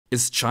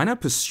Is China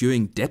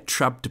pursuing debt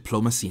trap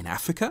diplomacy in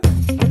Africa?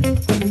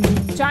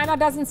 China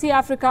doesn't see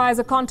Africa as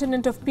a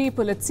continent of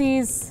people. It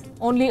sees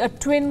only a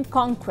twin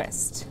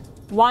conquest.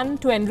 One,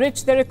 to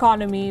enrich their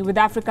economy with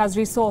Africa's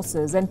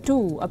resources, and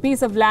two, a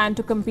piece of land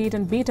to compete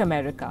and beat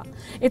America.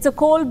 It's a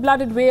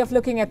cold-blooded way of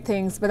looking at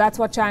things, but that's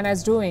what China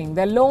is doing.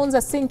 Their loans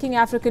are sinking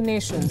African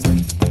nations.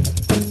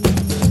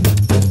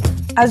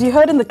 As you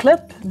heard in the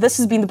clip, this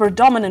has been the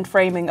predominant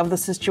framing of the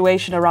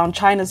situation around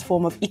China's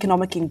form of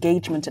economic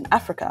engagement in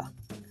Africa.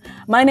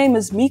 My name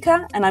is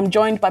Mika, and I'm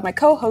joined by my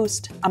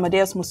co-host,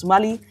 Amadeus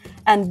Musumali,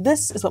 and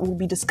this is what we'll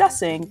be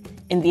discussing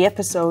in the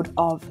episode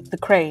of The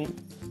Crane,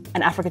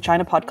 an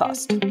Africa-China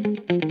podcast.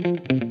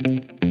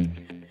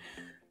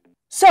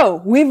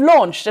 So, we've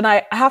launched, and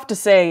I have to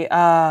say,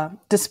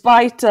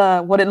 despite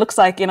what it looks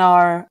like in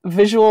our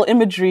visual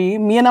imagery,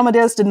 me and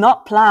Amadeus did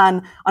not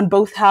plan on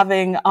both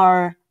having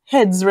our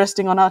heads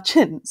resting on our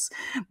chins.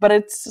 But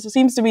it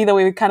seems to me that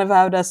we kind of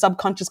had a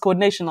subconscious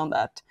coordination on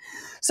that.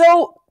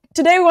 So,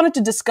 today we wanted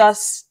to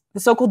discuss the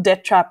so-called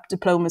debt trap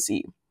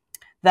diplomacy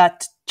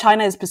that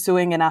China is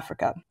pursuing in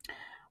Africa.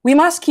 We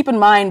must keep in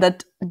mind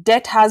that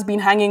debt has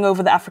been hanging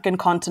over the African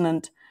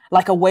continent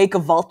like a wake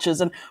of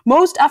vultures, and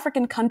most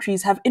African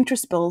countries have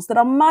interest bills that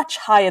are much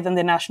higher than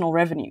their national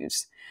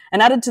revenues.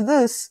 And added to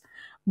this,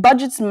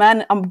 budgets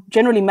are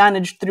generally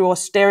managed through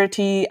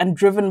austerity and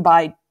driven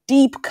by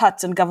deep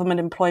cuts in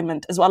government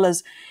employment, as well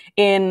as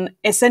in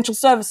essential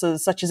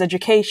services such as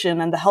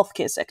education and the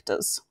healthcare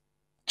sectors.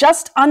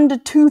 Just under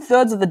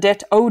 2/3 of the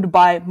debt owed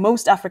by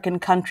most African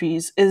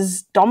countries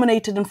is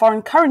dominated in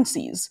foreign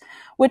currencies,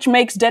 which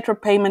makes debt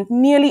repayment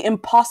nearly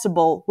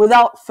impossible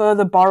without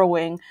further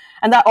borrowing,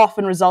 and that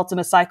often results in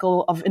a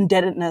cycle of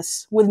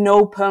indebtedness with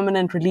no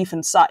permanent relief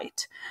in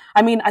sight.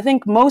 I mean, I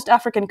think most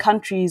African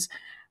countries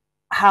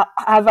have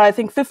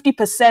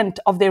 50%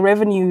 of their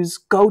revenues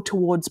go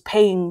towards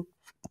paying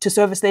to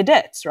service their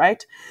debts,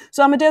 right?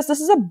 So Amadeus,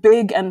 this is a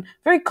big and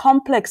very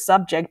complex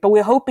subject, but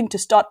we're hoping to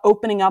start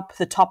opening up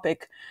the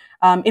topic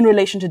in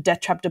relation to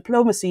debt trap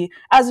diplomacy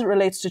as it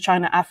relates to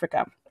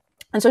China-Africa.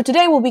 And so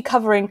today we'll be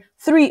covering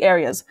 3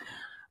 areas.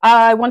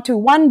 I want to,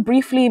 1,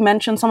 briefly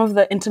mention some of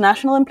the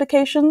international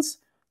implications.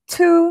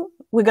 2,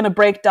 we're going to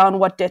break down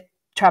what debt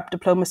trap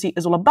diplomacy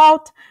is all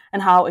about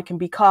and how it can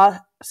be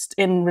cast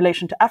in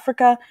relation to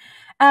Africa.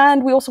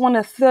 And we also want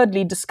to,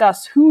 thirdly,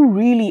 discuss who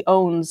really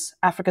owns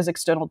Africa's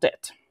external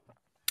debt.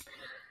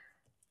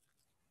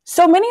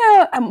 So many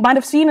might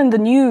have seen in the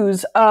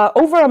news,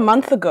 over a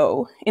month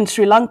ago in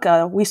Sri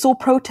Lanka, we saw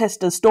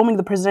protesters storming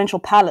the presidential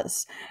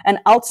palace and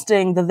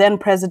ousting the then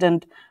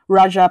president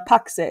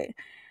Rajapaksa.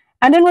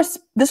 And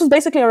this was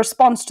basically a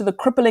response to the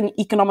crippling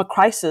economic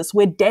crisis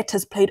where debt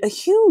has played a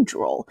huge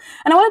role.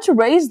 And I wanted to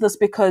raise this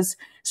because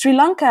Sri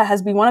Lanka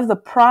has been one of the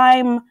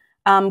prime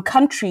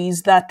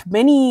countries that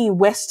many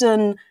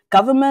Western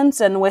governments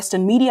and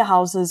Western media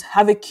houses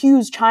have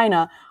accused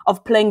China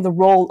of playing the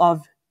role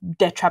of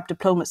debt trap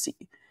diplomacy.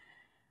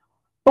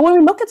 But when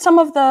we look at some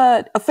of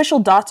the official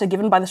data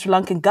given by the Sri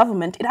Lankan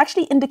government, it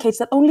actually indicates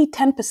that only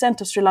 10%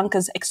 of Sri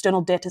Lanka's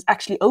external debt is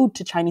actually owed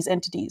to Chinese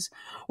entities,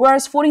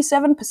 whereas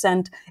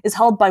 47% is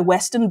held by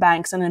Western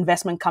banks and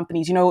investment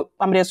companies. You know,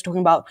 Amadeus was talking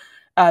about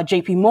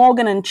JP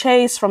Morgan and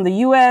Chase from the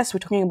US, we're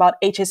talking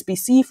about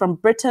HSBC from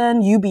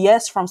Britain,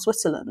 UBS from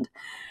Switzerland.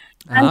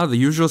 The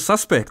usual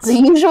suspects. The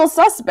usual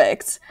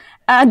suspects.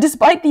 And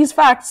despite these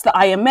facts, the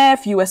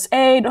IMF,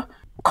 USAID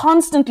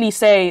constantly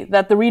say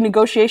that the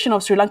renegotiation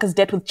of Sri Lanka's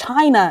debt with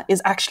China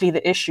is actually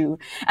the issue.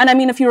 And I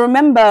mean, if you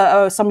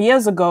remember some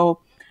years ago,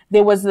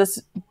 there was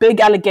this big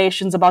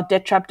allegations about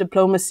debt trap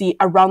diplomacy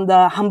around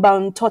the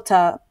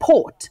Hambantota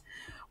port,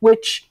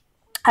 which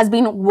has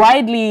been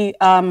widely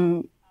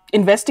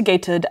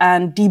investigated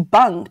and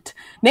debunked,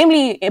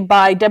 namely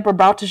by Deborah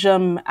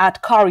Broughtigam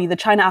at CARI, the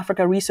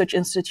China-Africa Research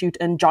Institute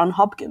in Johns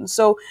Hopkins.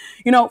 So,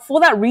 you know, for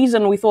that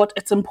reason, we thought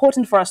it's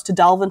important for us to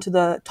delve into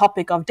the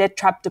topic of debt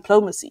trap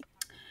diplomacy.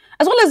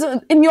 As well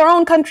as in your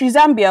own country,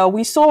 Zambia,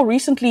 we saw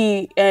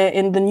recently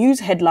in the news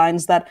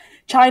headlines that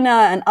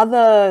China and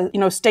other,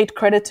 state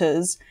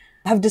creditors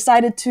have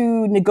decided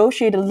to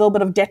negotiate a little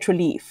bit of debt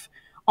relief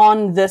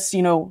on this,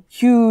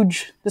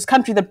 this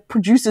country that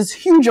produces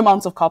huge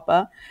amounts of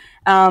copper,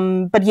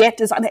 but yet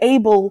is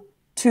unable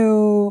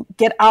to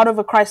get out of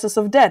a crisis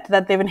of debt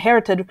that they've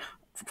inherited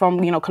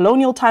from,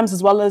 colonial times,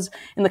 as well as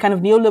in the kind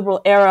of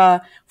neoliberal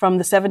era from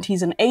the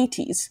 70s and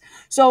 80s.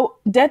 So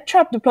debt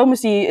trap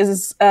diplomacy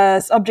is a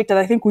subject that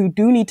I think we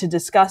do need to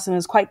discuss and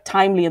is quite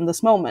timely in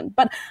this moment.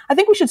 But I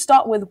think we should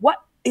start with, what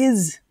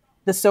is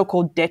the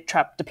so-called debt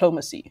trap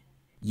diplomacy?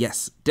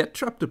 Yes, debt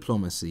trap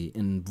diplomacy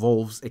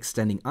involves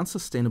extending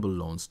unsustainable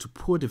loans to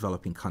poor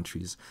developing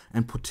countries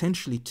and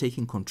potentially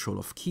taking control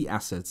of key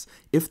assets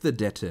if the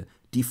debtor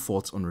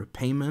defaults on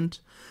repayment,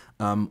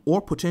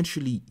 or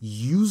potentially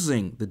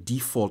using the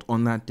default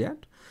on that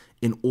debt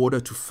in order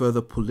to further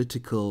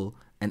political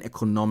and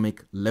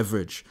economic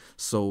leverage.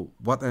 So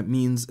what that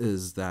means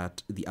is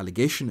that the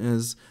allegation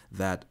is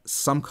that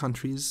some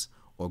countries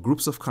or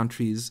groups of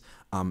countries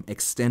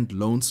extend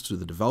loans to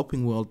the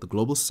developing world, the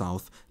global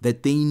south,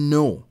 that they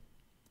know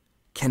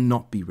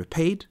cannot be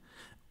repaid.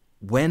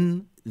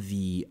 When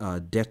the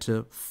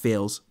debtor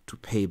fails to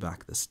pay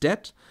back this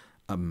debt,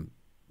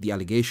 the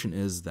allegation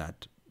is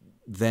that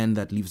then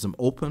that leaves them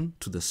open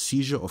to the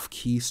seizure of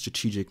key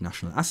strategic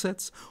national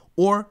assets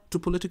or to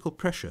political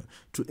pressure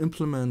to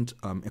implement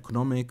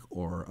economic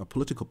or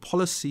political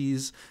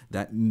policies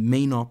that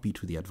may not be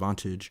to the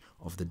advantage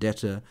of the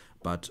debtor,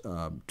 but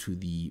to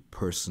the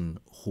person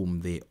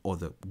whom they, or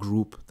the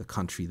group, the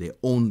country they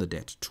own the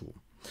debt to.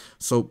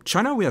 So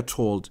China, we are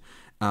told,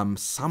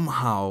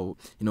 somehow,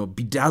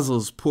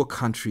 bedazzles poor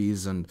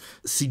countries and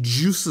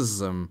seduces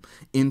them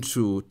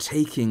into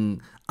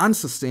taking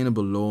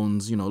unsustainable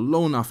loans,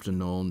 loan after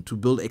loan, to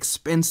build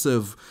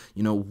expensive,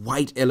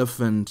 white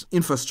elephant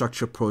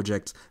infrastructure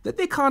projects that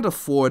they can't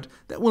afford,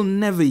 that will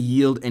never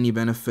yield any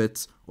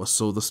benefits, or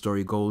so the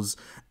story goes,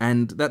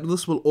 and that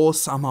this will all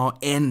somehow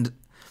end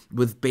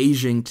with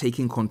Beijing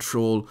taking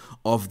control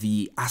of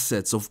the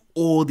assets of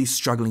all these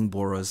struggling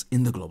borrowers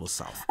in the global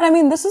south. And I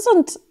mean,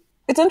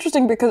 it's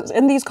interesting because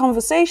in these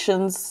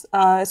conversations,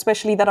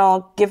 especially that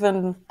are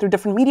given through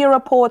different media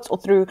reports or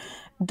through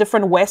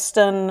different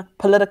Western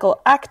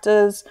political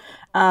actors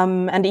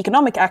and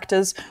economic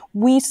actors,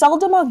 we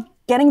seldom are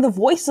getting the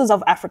voices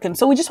of Africans.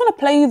 So we just want to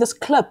play you this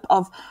clip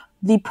of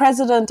the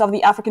president of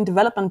the African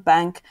Development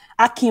Bank,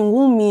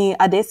 Akinwumi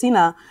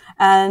Adesina,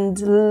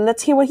 and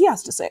let's hear what he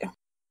has to say.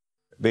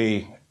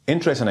 The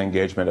interest and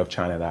engagement of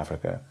China in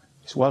Africa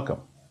is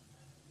welcome.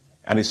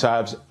 And it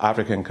serves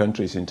African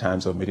countries in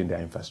terms of meeting their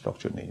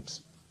infrastructure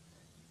needs.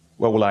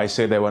 Well, will I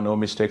say there were no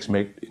mistakes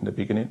made in the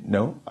beginning?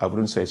 No, I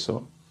wouldn't say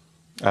so.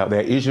 There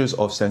are issues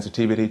of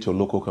sensitivity to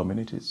local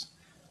communities.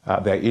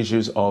 There are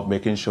issues of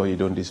making sure you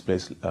don't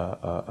displace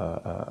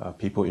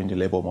people in the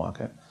labor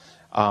market.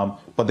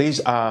 But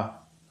these are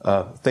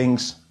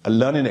things, a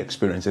learning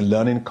experience, a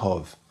learning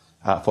curve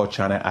for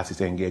China as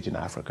it's engaged in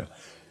Africa.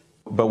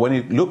 But when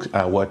you look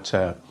at what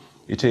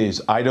it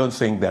is, I don't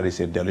think there is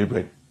a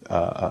deliberate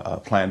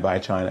plan by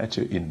China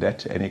to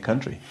indebt any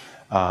country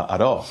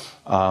at all.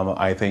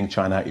 I think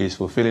China is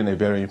fulfilling a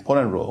very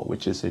important role,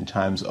 which is in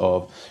terms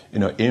of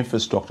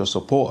infrastructure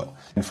support.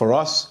 And for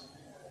us,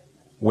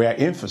 where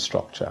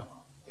infrastructure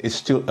is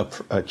still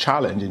a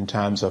challenge in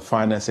terms of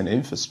financing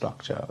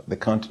infrastructure, the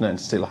continent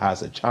still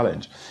has a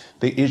challenge.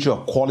 The issue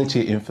of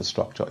quality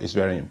infrastructure is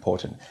very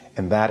important,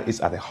 and that is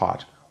at the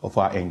heart of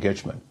our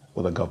engagement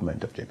with the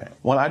government of Japan.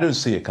 Well, I don't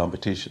see a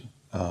competition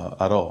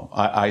at all.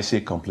 I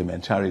see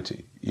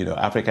complementarity.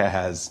 Africa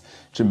has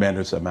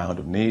tremendous amount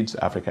of needs.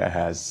 Africa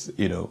has,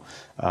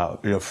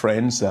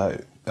 friends.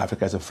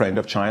 Africa is a friend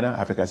of China.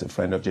 Africa is a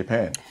friend of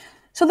Japan.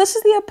 So this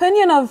is the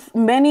opinion of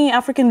many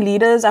African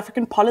leaders,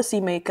 African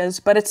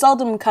policymakers, but it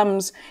seldom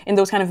comes in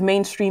those kind of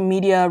mainstream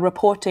media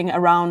reporting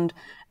around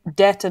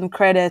debt and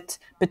credit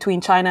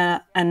between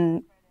China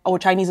or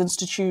Chinese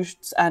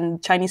institutions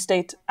and Chinese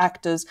state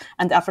actors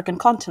and the African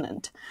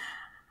continent.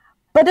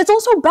 But it's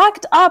also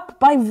backed up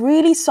by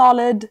really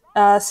solid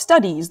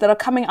studies that are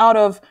coming out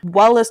of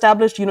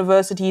well-established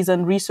universities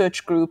and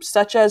research groups,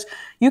 such as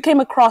you came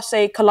across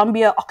a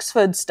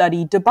Columbia-Oxford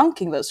study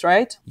debunking this,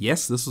 right?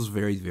 Yes, this was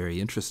very, very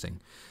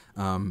interesting.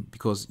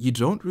 Because you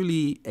don't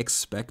really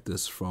expect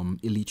this from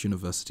elite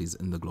universities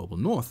in the global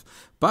north.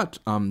 But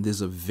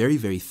there's a very,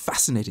 very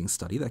fascinating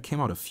study that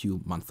came out a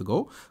few months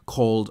ago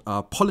called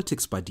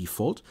Politics by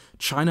Default,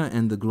 China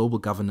and the Global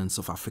Governance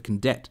of African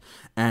Debt.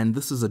 And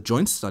this is a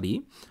joint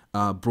study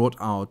brought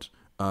out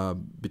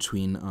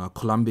between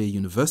Columbia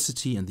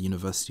University and the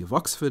University of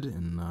Oxford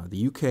in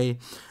the UK.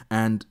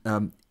 And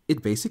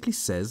it basically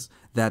says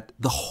that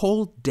the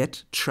whole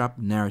debt trap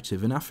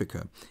narrative in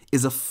Africa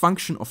is a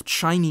function of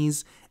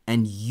Chinese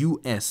and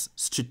US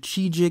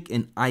strategic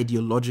and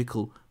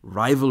ideological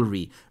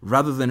rivalry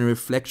rather than a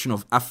reflection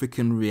of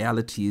African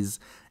realities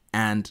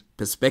and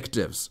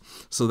perspectives.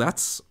 So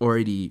that's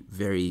already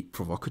very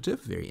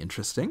provocative, very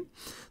interesting.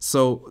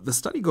 So the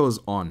study goes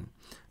on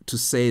to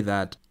say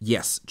that,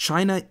 yes,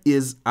 China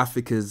is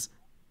Africa's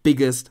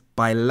biggest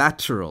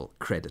bilateral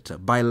creditor.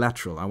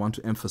 Bilateral, I want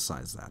to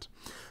emphasize that.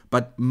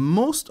 But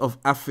most of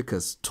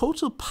Africa's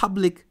total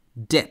public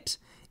debt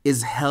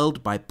is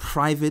held by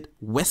private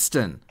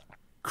Western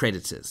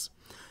creditors.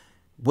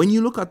 When you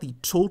look at the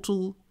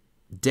total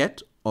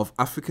debt of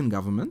African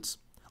governments,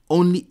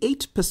 only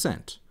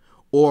 8%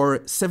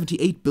 or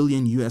 78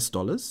 billion US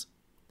dollars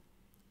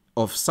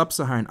of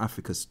sub-Saharan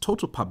Africa's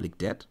total public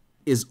debt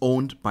is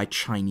owned by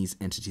Chinese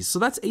entities. So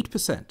that's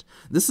 8%.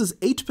 This is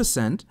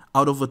 8%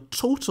 out of a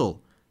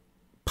total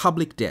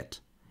public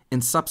debt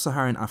in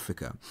sub-Saharan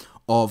Africa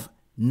of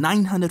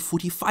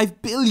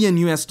 945 billion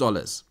US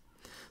dollars.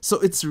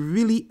 So it's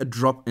really a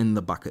drop in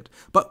the bucket.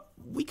 But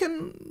we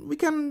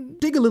can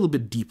dig a little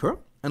bit deeper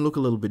and look a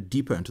little bit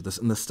deeper into this.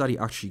 And the study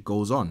actually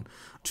goes on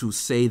to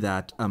say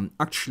that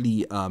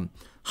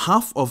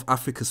half of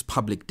Africa's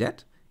public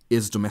debt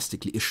is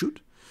domestically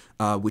issued,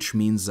 which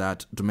means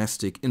that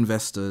domestic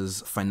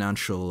investors,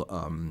 financial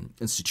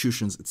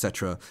institutions,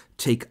 etc.,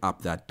 take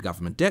up that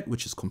government debt,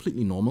 which is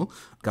completely normal.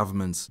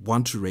 Governments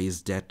want to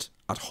raise debt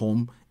at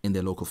home in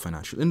their local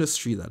financial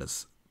industry. That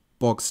is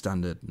bog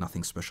standard,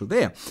 nothing special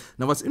there.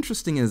 Now, what's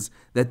interesting is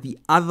that the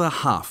other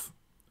half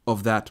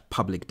of that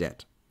public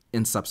debt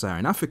in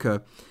sub-Saharan Africa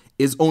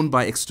is owned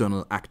by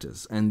external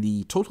actors. And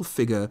the total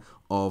figure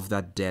of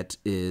that debt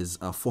is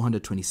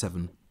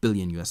 427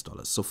 billion US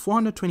dollars. So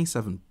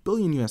 427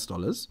 billion US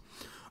dollars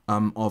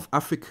of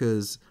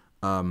Africa's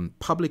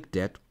public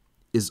debt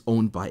is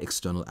owned by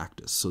external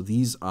actors. So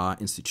these are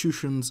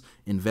institutions,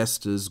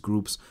 investors,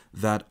 groups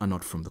that are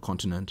not from the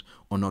continent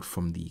or not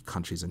from the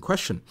countries in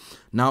question.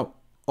 Now,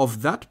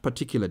 of that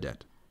particular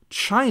debt,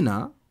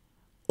 China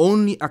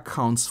only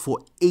accounts for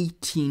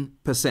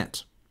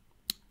 18%,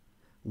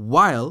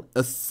 while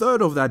a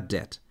third of that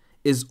debt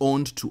is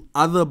owned to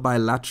other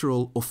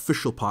bilateral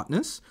official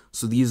partners.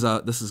 So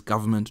this is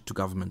government to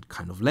government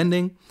kind of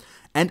lending.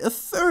 And a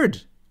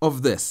third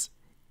of this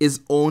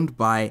is owned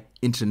by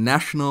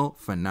international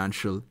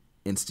financial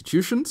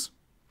institutions.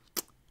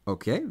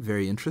 Okay,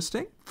 very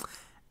interesting.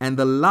 And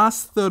the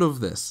last third of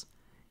this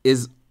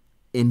is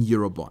in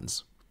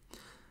Eurobonds.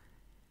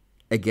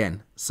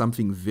 Again,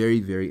 something very,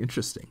 very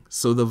interesting.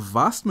 So the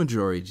vast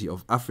majority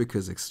of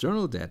Africa's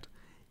external debt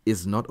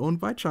is not owned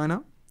by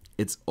China.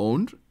 It's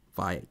owned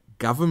by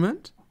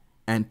government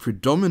and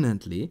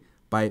predominantly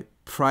by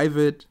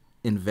private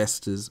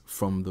investors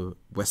from the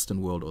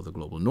Western world or the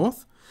global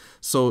North.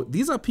 So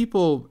these are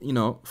people,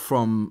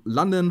 from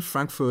London,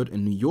 Frankfurt,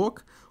 and New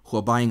York who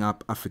are buying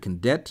up African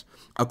debt.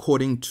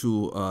 According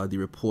to the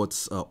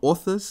report's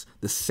authors,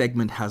 the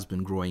segment has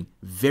been growing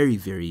very,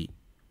 very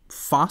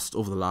fast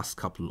over the last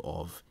couple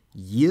of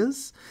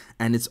years,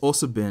 and it's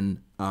also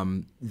been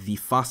the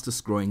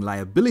fastest growing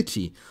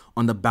liability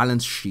on the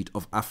balance sheet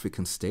of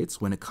African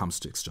states when it comes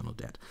to external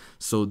debt.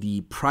 So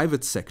the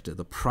private sector,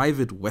 the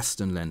private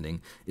Western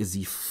lending, is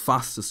the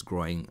fastest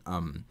growing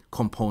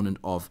component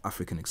of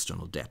African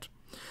external debt.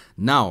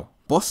 Now,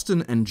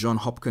 Boston and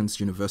Johns Hopkins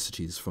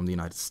universities from the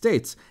United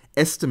States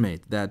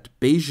estimate that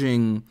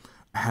Beijing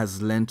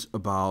has lent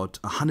about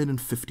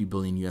 150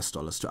 billion US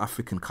dollars to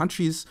African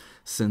countries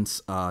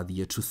since the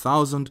year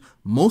 2000,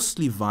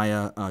 mostly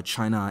via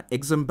China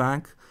Exim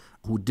Bank,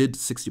 who did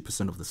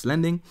 60% of this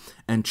lending,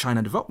 and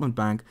China Development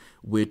Bank,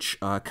 which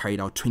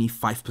carried out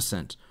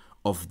 25%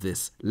 of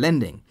this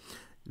lending.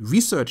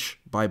 Research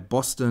by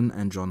Boston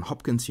and Johns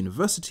Hopkins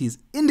universities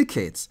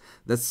indicates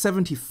that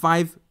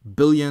 75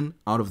 billion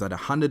out of that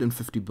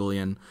 150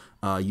 billion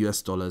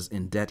US dollars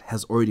in debt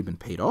has already been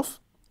paid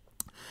off.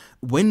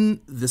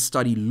 When the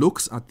study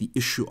looks at the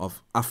issue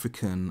of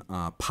African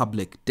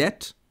public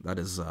debt, that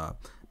is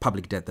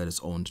public debt that is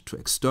owned to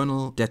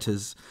external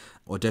debtors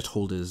or debt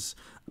holders,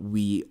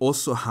 we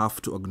also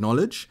have to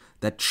acknowledge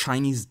that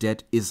Chinese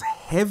debt is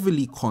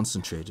heavily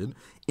concentrated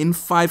in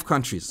 5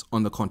 countries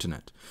on the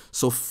continent.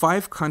 So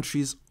 5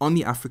 countries on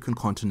the African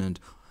continent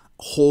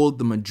hold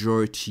the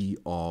majority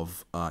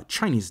of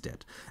Chinese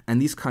debt.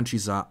 And these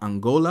countries are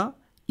Angola,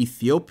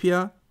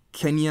 Ethiopia,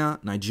 Kenya,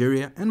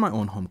 Nigeria, and my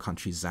own home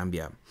country,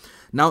 Zambia.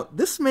 Now,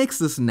 this makes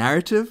this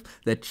narrative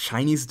that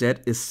Chinese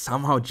debt is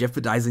somehow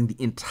jeopardizing the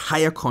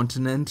entire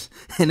continent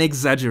an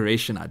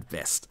exaggeration at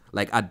best.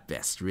 Like, at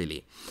best,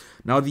 really.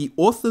 Now, the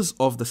authors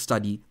of the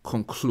study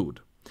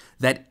conclude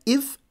that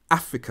if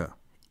Africa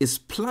is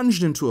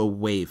plunged into a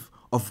wave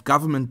of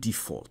government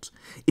default,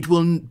 it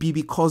will be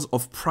because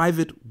of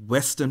private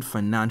Western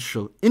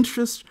financial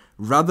interest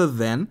rather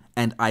than,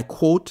 and I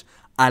quote,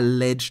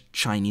 alleged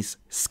Chinese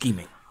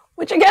scheming.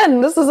 Which again,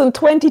 this is in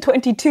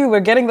 2022, we're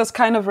getting this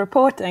kind of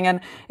reporting.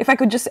 And if I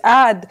could just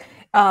add,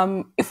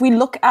 if we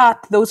look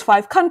at those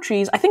 5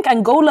 countries, I think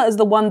Angola is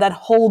the one that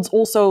holds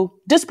also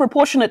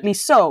disproportionately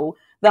so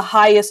the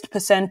highest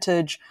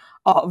percentage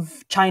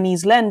of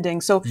Chinese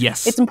lending. So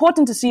yes, it's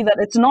important to see that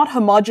it's not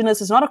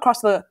homogenous, it's not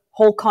across the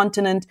whole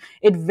continent.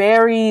 It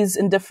varies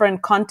in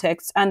different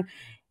contexts. And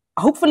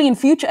hopefully in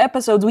future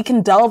episodes, we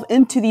can delve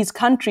into these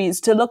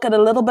countries to look at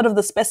a little bit of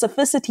the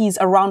specificities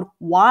around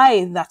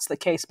why that's the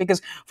case.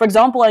 Because, for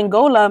example,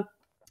 Angola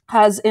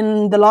has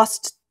in the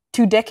last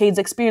 2 decades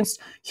experienced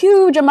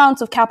huge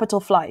amounts of capital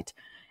flight.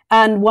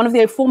 And one of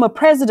their former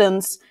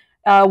presidents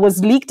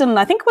was leaked in,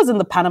 I think it was in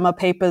the Panama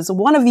Papers,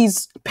 one of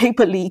these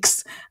paper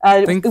leaks.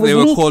 I think they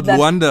were called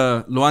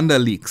Luanda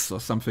leaks or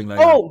something like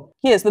that. Oh,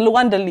 yes, the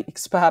Luanda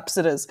leaks, perhaps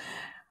it is,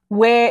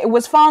 where it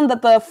was found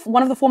that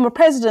one of the former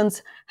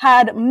presidents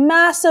had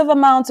massive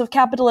amounts of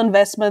capital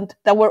investment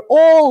that were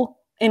all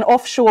in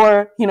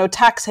offshore,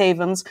 tax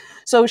havens.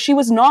 So she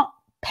was not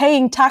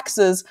paying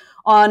taxes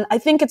on, I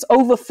think it's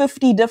over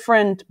 50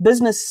 different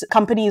business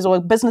companies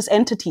or business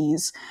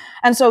entities.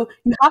 And so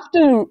you have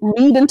to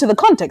read into the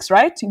context,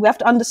 right? You have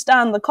to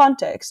understand the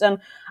context. And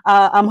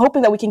I'm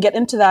hoping that we can get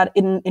into that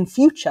in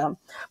future.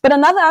 But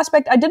another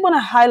aspect I did want to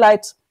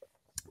highlight,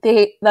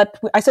 that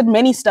I said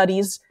many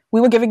studies. We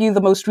were giving you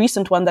the most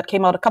recent one that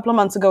came out a couple of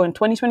months ago in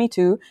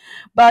 2022.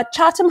 But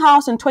Chatham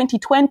House in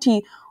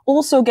 2020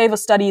 also gave a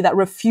study that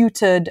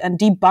refuted and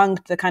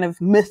debunked the kind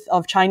of myth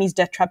of Chinese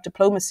debt trap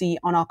diplomacy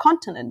on our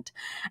continent.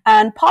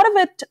 And part of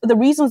it, the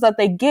reasons that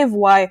they give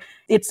why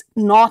it's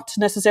not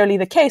necessarily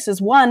the case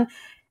is, one,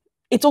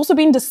 it's also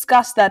been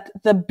discussed that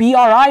the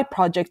BRI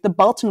project, the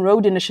Belt and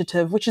Road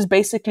Initiative, which is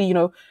basically,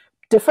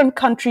 different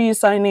countries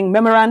signing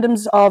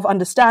memorandums of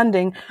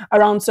understanding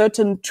around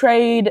certain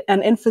trade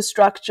and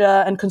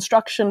infrastructure and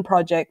construction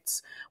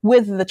projects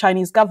with the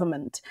Chinese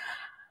government.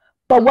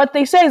 But what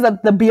they say is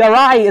that the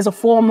BRI is a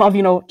form of,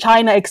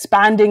 China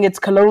expanding its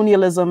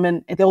colonialism,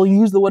 and they'll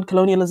use the word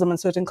colonialism in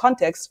certain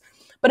contexts.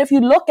 But if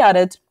you look at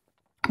it,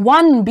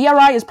 one,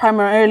 BRI is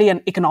primarily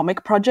an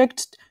economic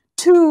project.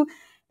 Two,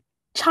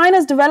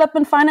 China's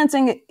development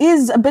financing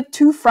is a bit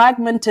too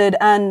fragmented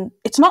and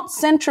it's not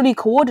centrally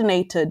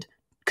coordinated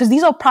because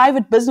these are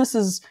private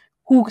businesses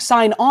who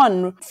sign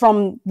on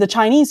from the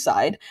Chinese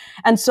side.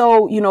 And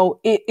so,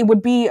 it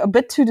would be a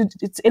bit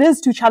it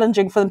is too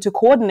challenging for them to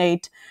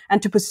coordinate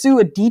and to pursue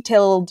a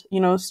detailed,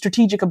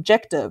 strategic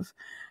objective.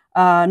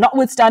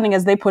 Notwithstanding,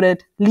 as they put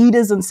it,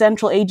 leaders and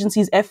central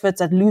agencies' efforts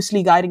at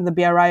loosely guiding the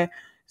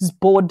BRI's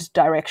board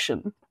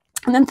direction.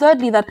 And then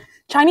thirdly, that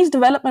Chinese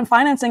development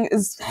financing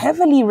is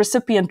heavily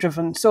recipient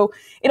driven. So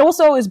it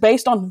also is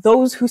based on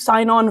those who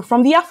sign on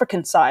from the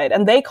African side,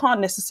 and they can't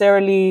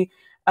necessarily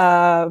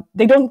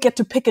they don't get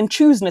to pick and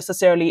choose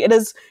necessarily. It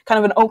is kind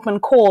of an open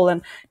call,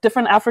 and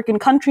different African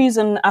countries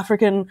and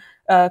African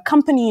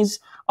companies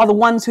are the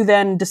ones who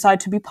then decide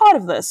to be part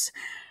of this.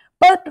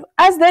 But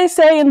as they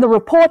say in the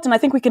report, and I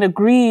think we can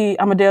agree,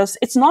 Amadeus,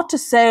 it's not to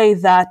say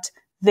that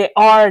there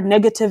are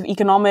negative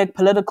economic,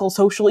 political,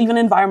 social, even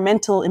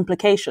environmental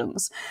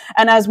implications.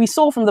 And as we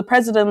saw from the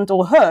president,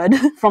 or heard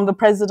from the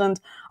president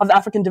of the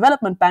African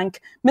Development Bank,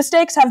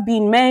 mistakes have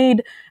been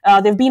made.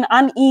 There have been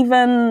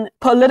uneven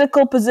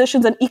political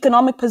positions and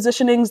economic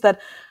positionings that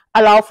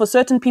allow for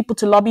certain people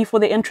to lobby for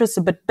their interests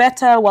a bit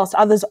better, whilst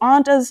others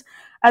aren't as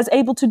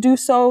able to do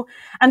so.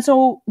 And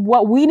so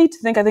what we need to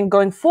think, I think,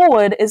 going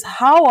forward is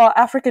how are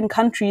African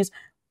countries,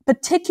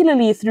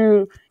 particularly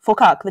through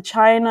FOCAC,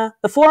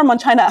 the Forum on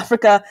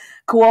China-Africa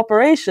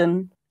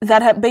Cooperation,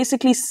 that have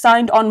basically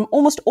signed on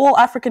almost all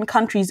African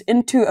countries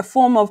into a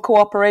form of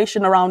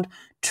cooperation around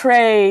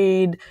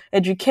trade,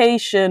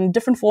 education,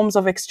 different forms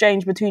of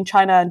exchange between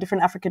China and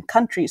different African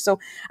countries. So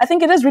I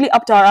think it is really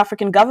up to our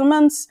African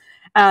governments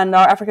and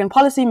our African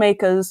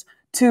policymakers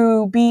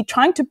to be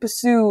trying to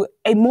pursue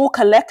a more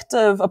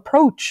collective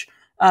approach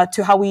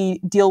to how we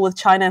deal with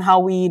China and how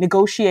we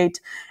negotiate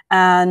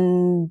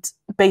and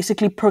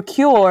basically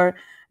procure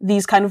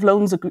these kind of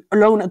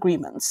loan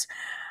agreements.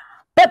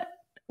 But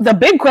the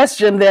big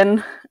question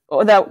then,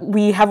 that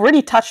we have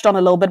already touched on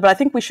a little bit, but I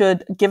think we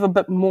should give a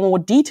bit more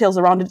details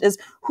around it, is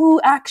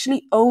who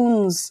actually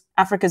owns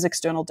Africa's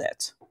external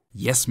debt?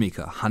 Yes,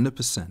 Mika,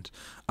 100%.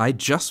 I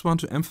just want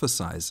to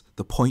emphasize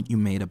the point you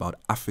made about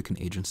African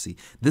agency.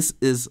 This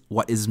is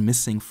what is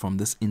missing from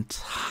this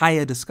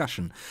entire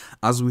discussion.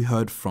 As we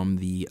heard from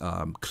the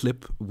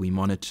clip we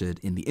monitored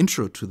in the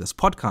intro to this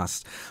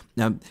podcast,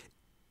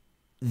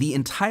 the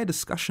entire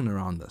discussion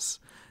around this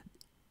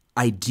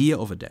idea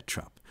of a debt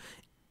trap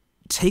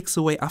takes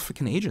away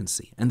African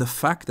agency and the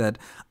fact that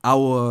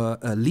our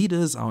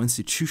leaders, our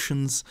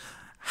institutions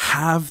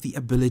have the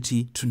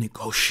ability to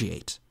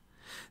negotiate.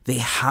 They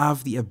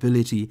have the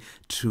ability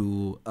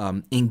to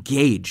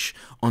engage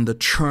on the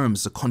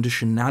terms, the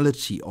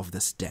conditionality of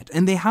this debt.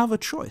 And they have a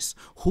choice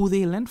who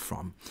they lend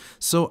from.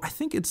 So I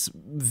think it's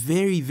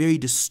very, very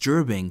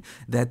disturbing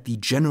that the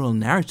general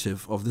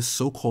narrative of this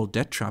so-called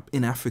debt trap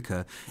in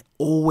Africa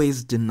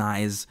always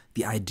denies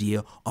the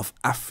idea of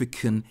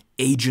African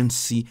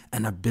agency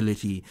and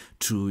ability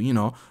to,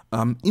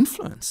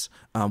 influence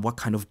what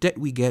kind of debt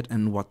we get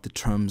and what the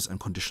terms and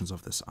conditions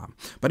of this are.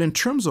 But in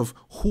terms of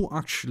who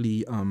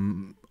actually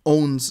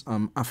owns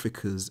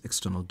Africa's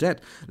external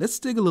debt, let's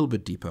dig a little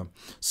bit deeper.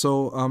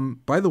 So,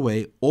 by the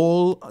way,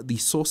 all the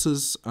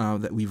sources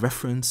that we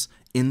reference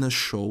in the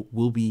show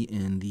will be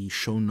in the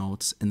show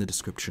notes in the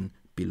description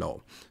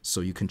below, so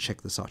you can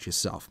check this out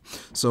yourself.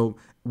 So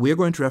we're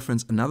going to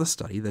reference another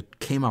study that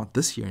came out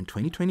this year in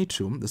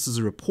 2022. This is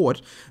a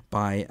report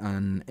by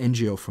an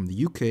NGO from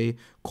the UK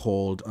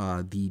called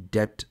the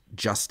Debt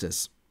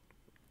Justice.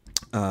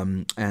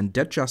 And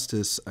Debt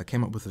Justice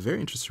came up with a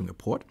very interesting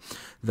report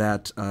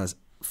that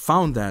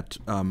found that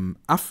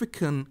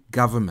African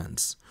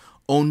governments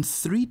own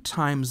 3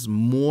 times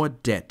more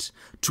debt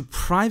to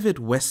private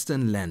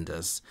Western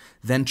lenders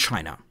than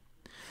China.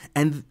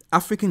 And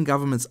African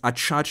governments are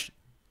charged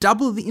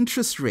double the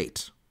interest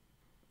rate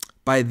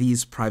by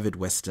these private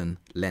Western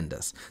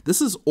lenders.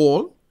 This is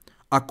all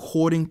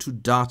according to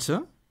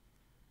data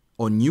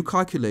or new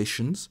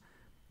calculations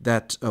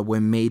that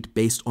were made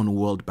based on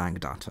World Bank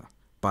data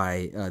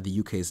by the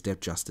UK's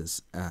Debt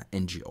Justice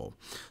NGO.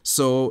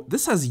 So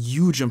this has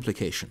huge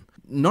implication,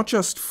 not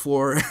just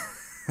for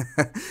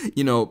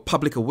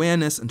public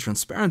awareness and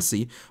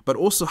transparency, but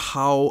also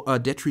how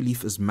debt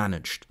relief is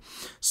managed.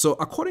 So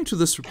according to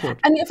this report...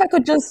 And if I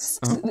could just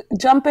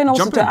jump in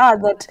to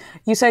add that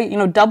you say,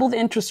 double the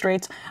interest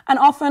rates. And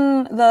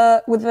often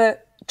with the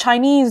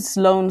Chinese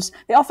loans,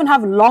 they often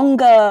have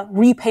longer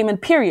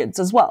repayment periods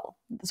as well.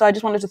 So I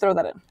just wanted to throw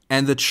that in.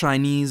 And the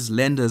Chinese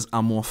lenders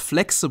are more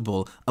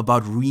flexible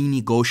about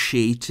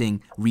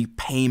renegotiating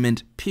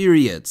repayment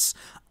periods,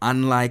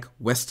 unlike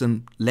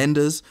Western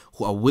lenders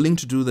who are willing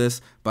to do this,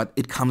 but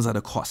it comes at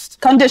a cost.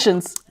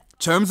 Conditions.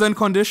 Terms and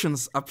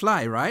conditions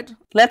apply, right?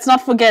 Let's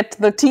not forget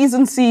the T's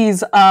and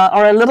C's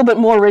are a little bit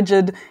more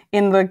rigid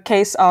in the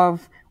case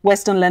of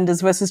Western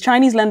lenders versus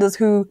Chinese lenders,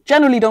 who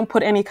generally don't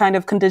put any kind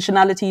of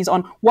conditionalities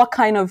on what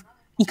kind of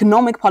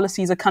economic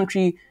policies a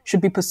country should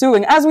be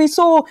pursuing. As we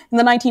saw in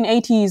the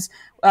 1980s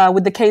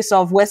with the case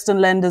of Western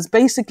lenders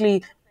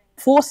basically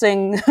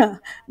forcing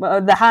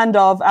the hand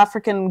of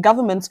African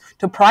governments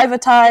to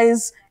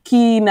privatize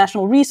key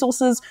national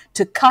resources,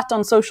 to cut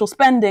on social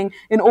spending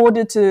in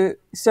order to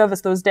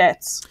service those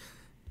debts.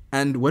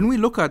 And when we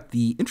look at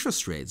the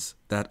interest rates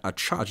that are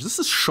charged, this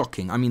is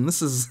shocking. I mean,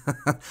 this is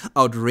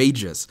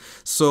outrageous.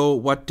 So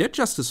what Debt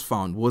Justice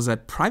found was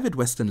that private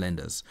Western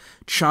lenders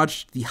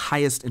charged the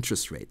highest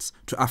interest rates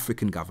to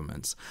African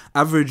governments,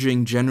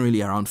 averaging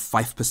generally around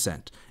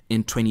 5%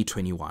 in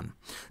 2021.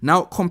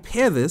 Now,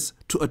 compare this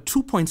to a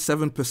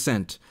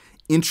 2.7%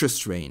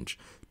 interest range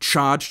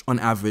charged on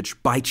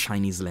average by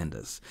Chinese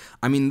lenders.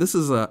 I mean, this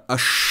is a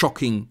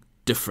shocking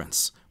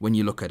difference when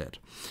you look at it.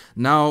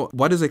 Now,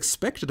 what is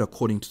expected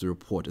according to the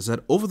report is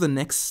that over the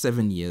next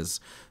 7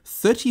 years,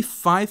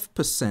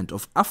 35%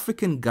 of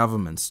African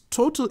governments'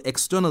 total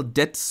external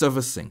debt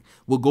servicing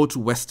will go to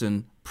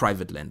Western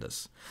private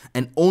lenders,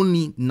 and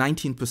only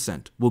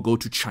 19% will go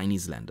to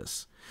Chinese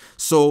lenders.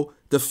 So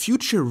the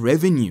future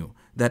revenue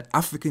that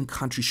African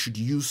countries should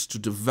use to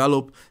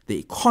develop their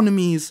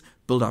economies,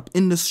 build up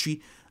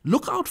industry,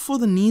 look out for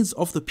the needs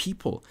of the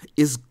people,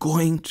 is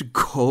going to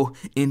go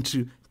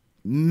into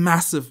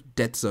massive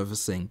debt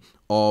servicing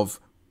of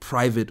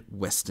private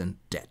Western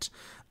debt.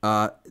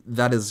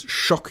 That is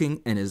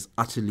shocking and is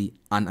utterly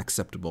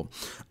unacceptable.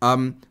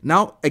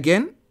 Now,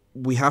 again,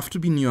 we have to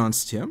be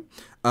nuanced here.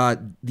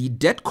 The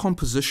debt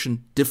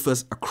composition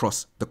differs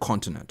across the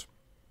continent.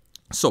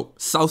 So,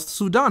 South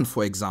Sudan,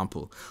 for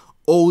example,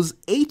 owes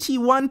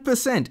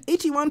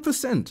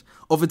 81%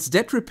 of its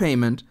debt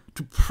repayment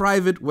to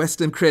private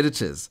Western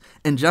creditors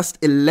and just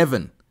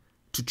 11%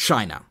 to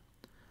China.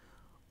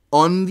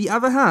 On the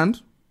other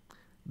hand,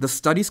 the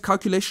study's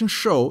calculations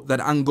show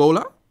that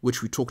Angola,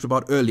 which we talked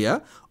about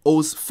earlier,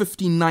 owes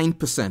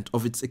 59%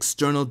 of its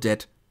external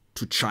debt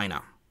to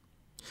China.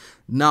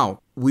 Now,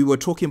 we were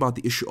talking about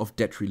the issue of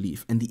debt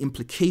relief and the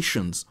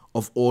implications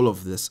of all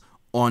of this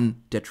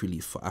on debt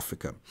relief for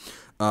Africa.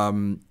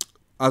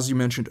 As you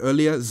mentioned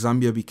earlier,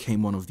 Zambia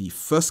became one of the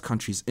first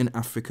countries in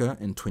Africa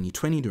in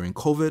 2020 during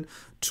COVID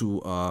to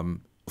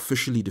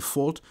officially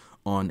default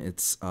on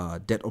its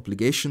debt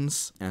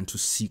obligations and to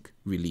seek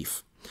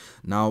relief.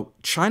 Now,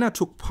 China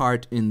took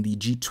part in the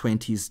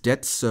G20's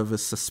Debt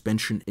Service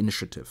Suspension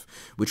Initiative,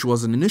 which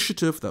was an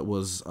initiative that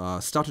was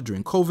started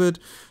during COVID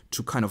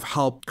to kind of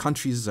help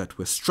countries that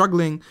were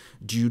struggling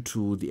due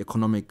to the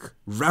economic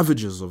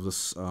ravages of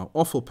this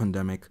awful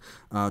pandemic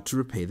to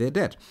repay their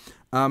debt.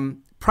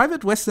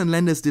 Private Western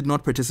lenders did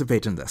not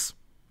participate in this.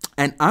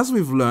 And as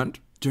we've learned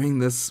during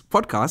this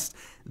podcast,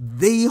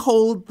 they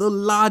hold the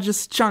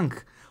largest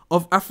chunk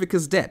of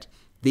Africa's debt.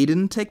 They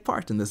didn't take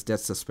part in this debt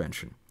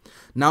suspension.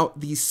 Now,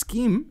 the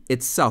scheme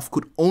itself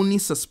could only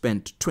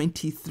suspend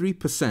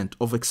 23%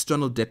 of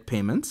external debt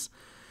payments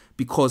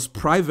because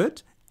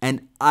private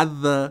and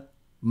other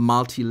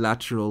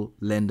multilateral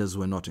lenders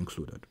were not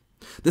included.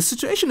 The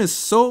situation is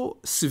so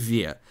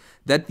severe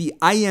that the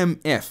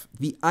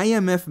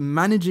IMF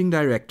managing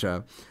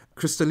director,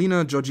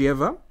 Kristalina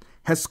Georgieva,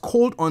 has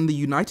called on the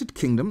United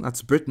Kingdom,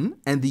 that's Britain,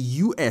 and the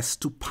US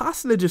to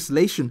pass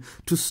legislation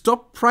to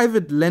stop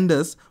private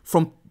lenders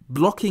from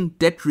blocking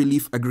debt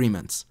relief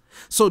agreements.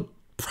 So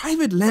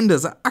private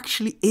lenders are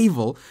actually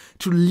able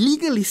to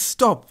legally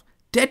stop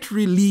debt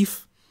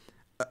relief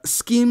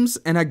schemes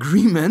and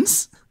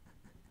agreements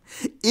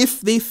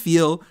if they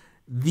feel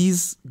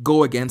these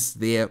go against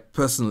their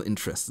personal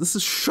interests. This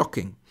is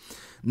shocking.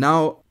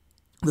 Now,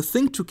 the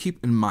thing to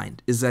keep in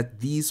mind is that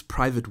these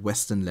private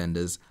Western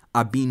lenders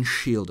are being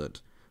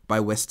shielded by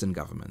Western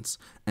governments,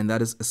 and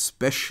that is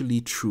especially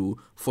true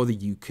for the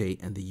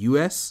UK and the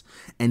US,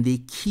 and they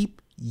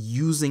keep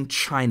using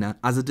China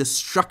as a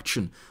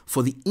distraction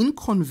for the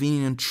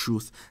inconvenient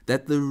truth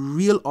that the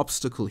real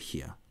obstacle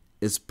here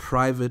is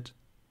private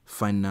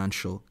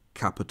financial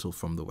capital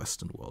from the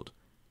Western world,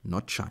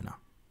 not China.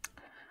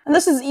 And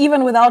this is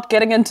even without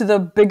getting into the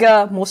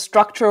bigger, more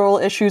structural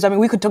issues. I mean,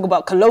 we could talk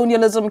about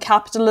colonialism,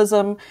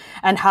 capitalism,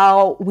 and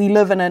how we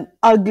live in an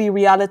ugly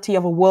reality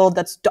of a world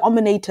that's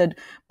dominated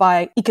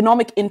by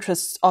economic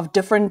interests of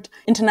different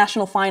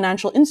international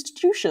financial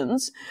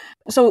institutions.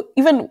 So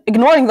even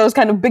ignoring those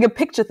kind of bigger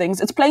picture things,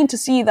 it's plain to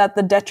see that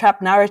the debt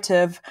trap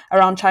narrative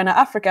around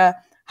China-Africa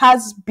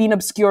has been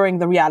obscuring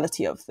the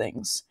reality of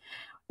things,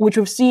 which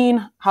we've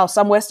seen how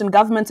some Western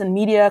governments and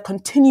media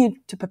continue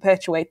to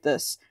perpetuate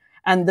this.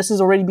 And this has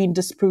already been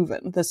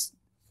disproven.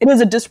 It is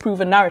a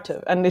disproven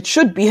narrative, and it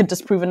should be a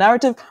disproven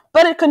narrative,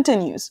 but it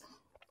continues.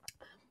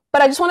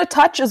 But I just want to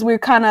touch, as we're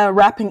kind of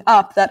wrapping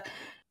up, that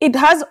it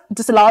has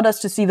disallowed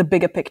us to see the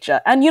bigger picture.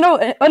 And,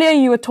 earlier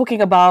you were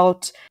talking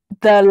about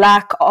the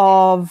lack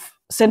of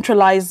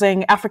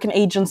centralizing African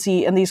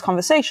agency in these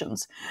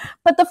conversations.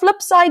 But the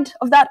flip side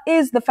of that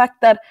is the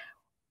fact that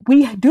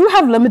we do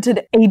have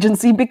limited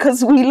agency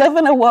because we live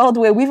in a world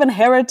where we've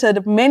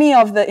inherited many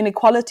of the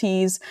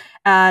inequalities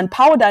and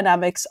power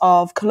dynamics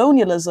of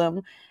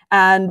colonialism.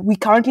 And we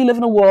currently live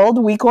in a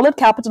world, we call it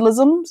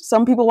capitalism.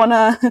 Some people want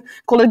to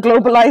call it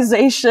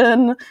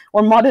globalization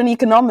or modern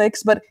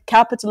economics, but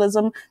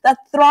capitalism that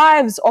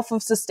thrives off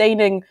of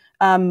sustaining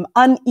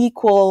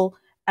unequal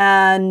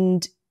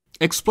and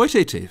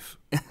exploitative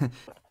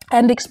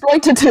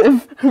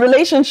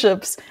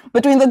relationships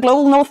between the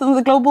global north and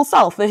the global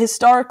south, the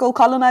historical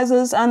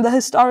colonizers and the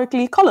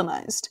historically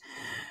colonized.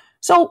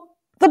 So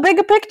the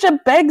bigger picture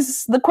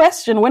begs the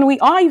question, when we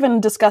are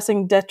even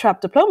discussing debt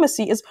trap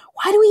diplomacy, is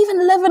why do we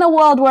even live in a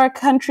world where a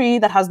country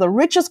that has the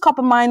richest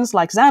copper mines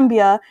like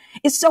Zambia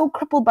is so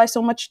crippled by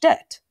so much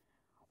debt?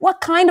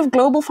 What kind of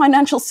global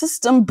financial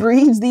system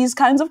breeds these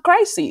kinds of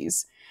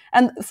crises?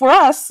 And for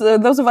us,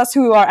 those of us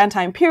who are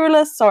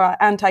anti-imperialists or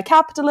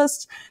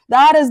anti-capitalists,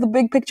 that is the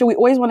big picture we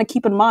always want to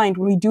keep in mind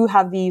when we do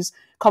have these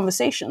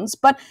conversations.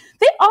 But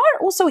there are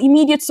also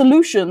immediate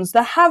solutions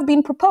that have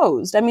been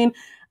proposed. I mean,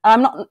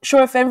 I'm not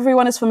sure if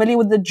everyone is familiar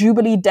with the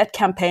Jubilee debt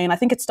campaign. I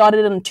think it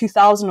started in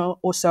 2000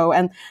 or so,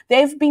 and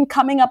they've been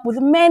coming up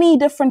with many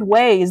different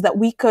ways that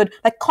we could,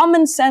 like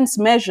common sense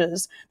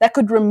measures that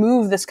could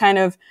remove this kind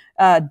of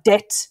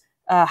debt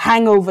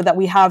hangover that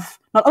we have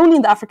not only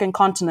in the African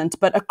continent,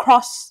 but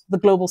across the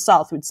global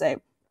south, we'd say.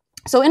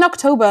 So in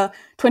October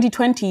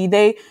 2020,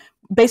 they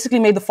basically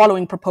made the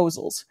following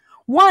proposals.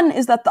 One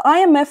is that the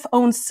IMF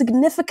owns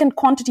significant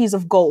quantities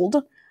of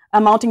gold,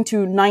 amounting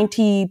to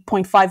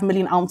 90.5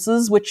 million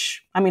ounces,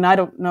 which, I mean, I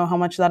don't know how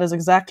much that is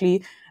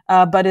exactly,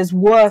 but is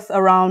worth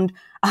around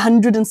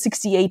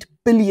 $168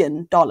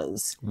 billion.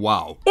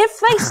 Wow. If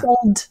they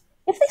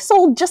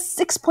sold just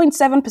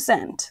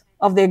 6.7%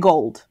 of their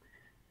gold,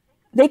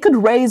 they could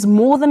raise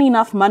more than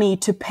enough money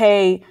to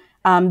pay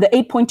the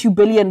 8.2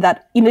 billion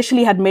that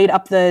initially had made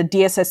up the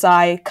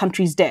DSSI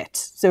country's debt.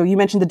 So you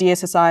mentioned the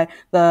DSSI,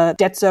 the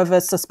Debt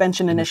Service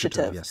Suspension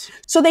Initiative. Yes.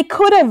 So they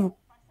could have,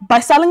 by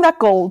selling that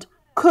gold,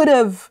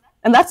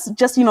 and that's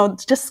just,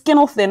 just skin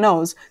off their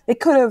nose, they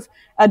could have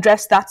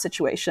addressed that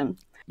situation.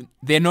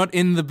 They're not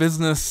in the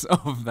business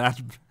of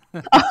that.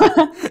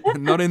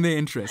 Not in their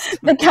interest.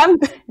 The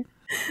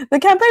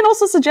campaign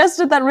also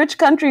suggested that rich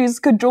countries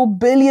could draw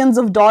billions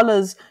of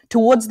dollars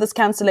towards this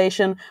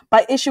cancellation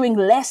by issuing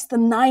less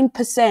than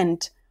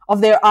 9%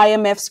 of their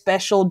IMF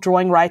special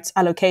drawing rights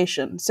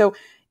allocation. So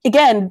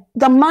again,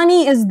 the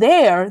money is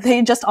there.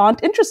 They just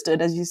aren't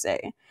interested, as you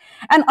say.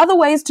 And other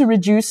ways to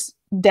reduce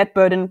debt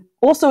burden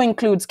also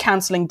includes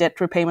cancelling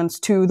debt repayments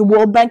to the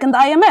World Bank and the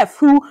IMF,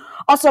 who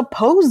are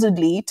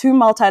supposedly two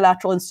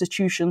multilateral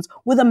institutions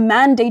with a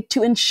mandate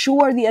to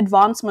ensure the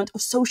advancement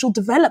of social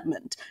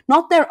development,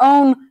 not their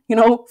own,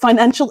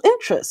 financial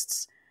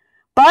interests.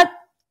 But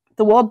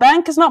the World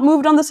Bank has not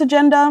moved on this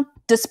agenda,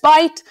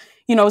 despite,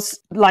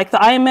 like the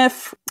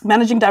IMF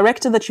managing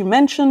director that you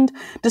mentioned,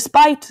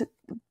 despite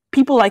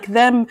people like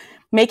them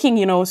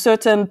making,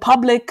 certain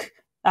public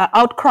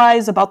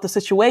outcries about the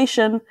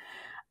situation.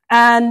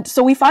 And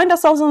so we find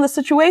ourselves in the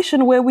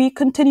situation where we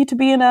continue to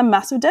be in a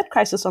massive debt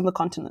crisis on the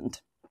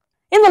continent.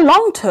 In the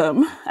long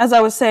term, as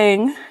I was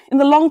saying,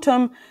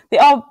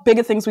 there are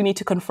bigger things we need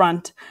to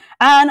confront.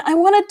 And I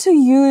wanted to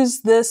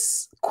use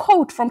this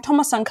quote from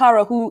Thomas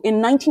Sankara, who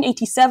in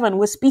 1987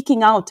 was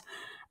speaking out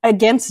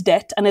against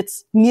debt and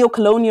its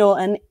neo-colonial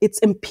and its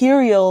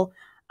imperial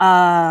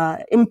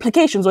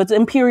implications, or its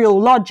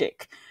imperial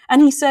logic.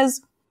 And he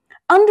says,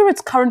 under its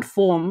current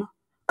form,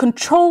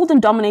 controlled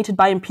and dominated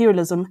by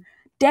imperialism,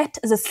 debt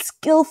is a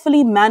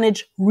skillfully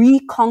managed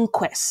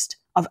reconquest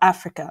of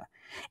Africa,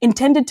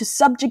 intended to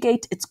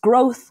subjugate its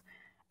growth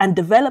and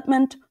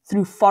development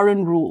through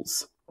foreign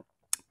rules.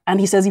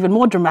 And he says even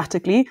more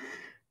dramatically,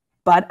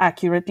 but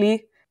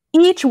accurately,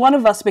 each one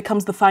of us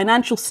becomes the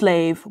financial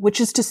slave,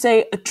 which is to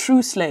say a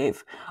true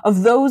slave,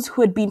 of those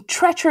who had been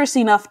treacherous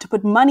enough to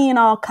put money in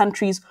our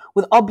countries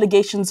with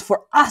obligations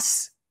for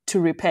us to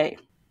repay.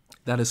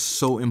 That is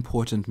so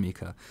important,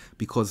 Mika,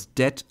 because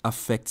debt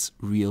affects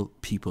real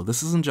people.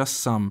 This isn't just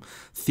some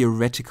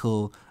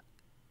theoretical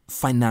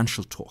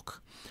financial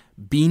talk.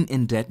 Being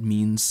in debt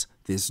means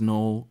there's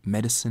no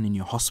medicine in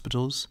your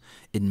hospitals.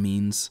 It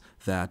means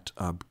that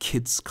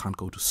kids can't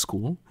go to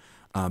school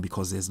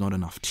because there's not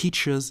enough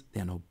teachers,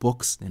 there are no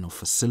books, there are no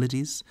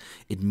facilities.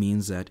 It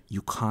means that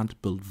you can't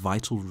build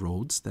vital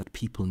roads that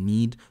people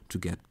need to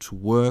get to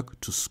work,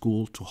 to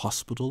school, to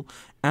hospital,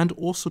 and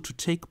also to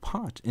take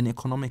part in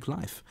economic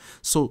life.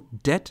 So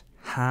debt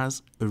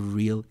has a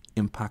real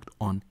impact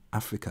on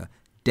Africa.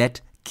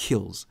 Debt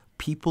kills.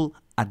 People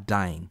are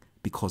dying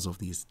because of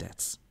these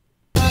debts.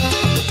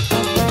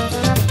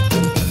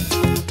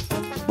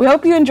 We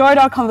hope you enjoyed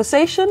our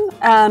conversation,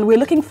 and we're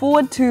looking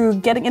forward to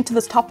getting into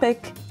this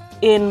topic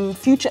in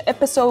future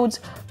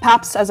episodes,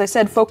 perhaps, as I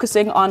said,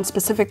 focusing on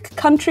specific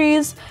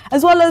countries,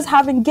 as well as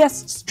having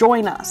guests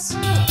join us.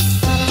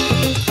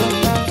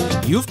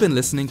 You've been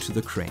listening to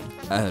The Crane,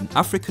 an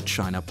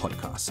Africa-China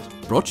podcast,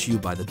 brought to you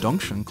by the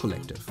Dongsheng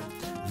Collective.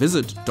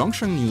 Visit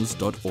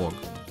dongshengnews.org,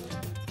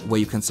 where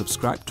you can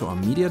subscribe to our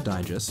media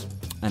digest,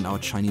 and our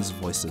Chinese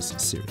Voices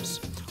series.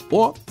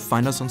 Or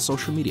find us on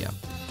social media.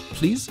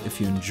 Please, if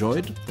you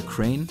enjoyed The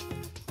Crane,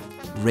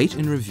 rate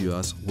and review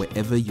us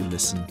wherever you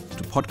listen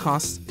to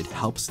podcasts. It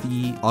helps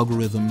the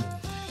algorithm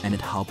and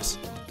it helps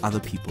other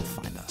people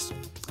find us.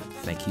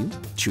 Thank you.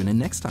 Tune in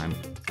next time.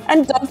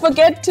 And don't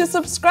forget to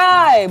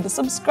subscribe.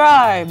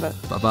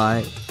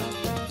 Bye-bye.